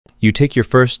You take your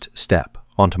first step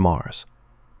onto Mars.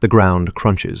 The ground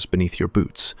crunches beneath your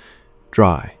boots,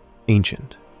 dry,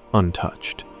 ancient,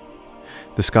 untouched.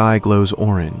 The sky glows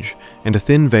orange, and a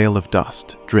thin veil of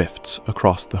dust drifts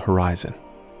across the horizon.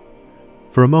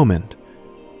 For a moment,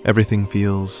 everything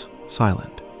feels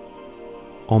silent,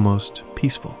 almost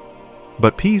peaceful.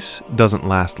 But peace doesn't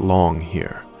last long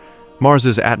here.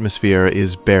 Mars's atmosphere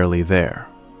is barely there,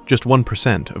 just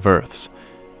 1% of Earth's,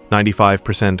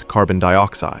 95% carbon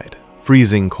dioxide,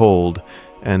 freezing cold,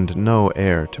 and no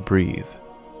air to breathe.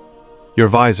 Your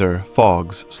visor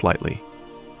fogs slightly.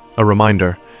 A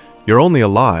reminder, you're only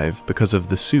alive because of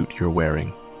the suit you're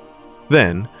wearing.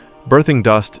 Then, birthing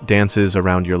dust dances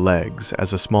around your legs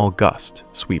as a small gust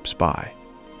sweeps by.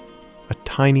 A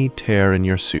tiny tear in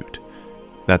your suit.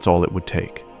 That's all it would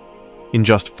take. In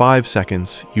just 5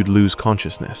 seconds, you'd lose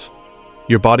consciousness.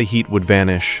 Your body heat would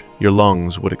vanish, your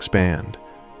lungs would expand.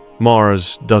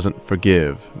 Mars doesn't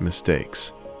forgive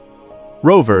mistakes.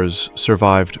 Rovers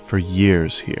survived for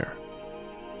years here.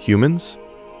 Humans?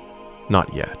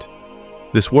 Not yet.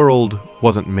 This world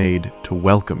wasn't made to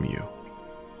welcome you,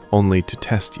 only to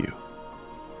test you.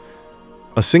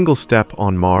 A single step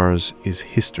on Mars is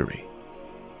history.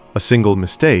 A single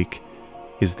mistake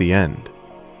is the end.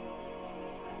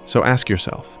 So ask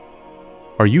yourself,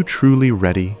 are you truly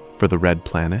ready for the Red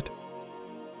Planet?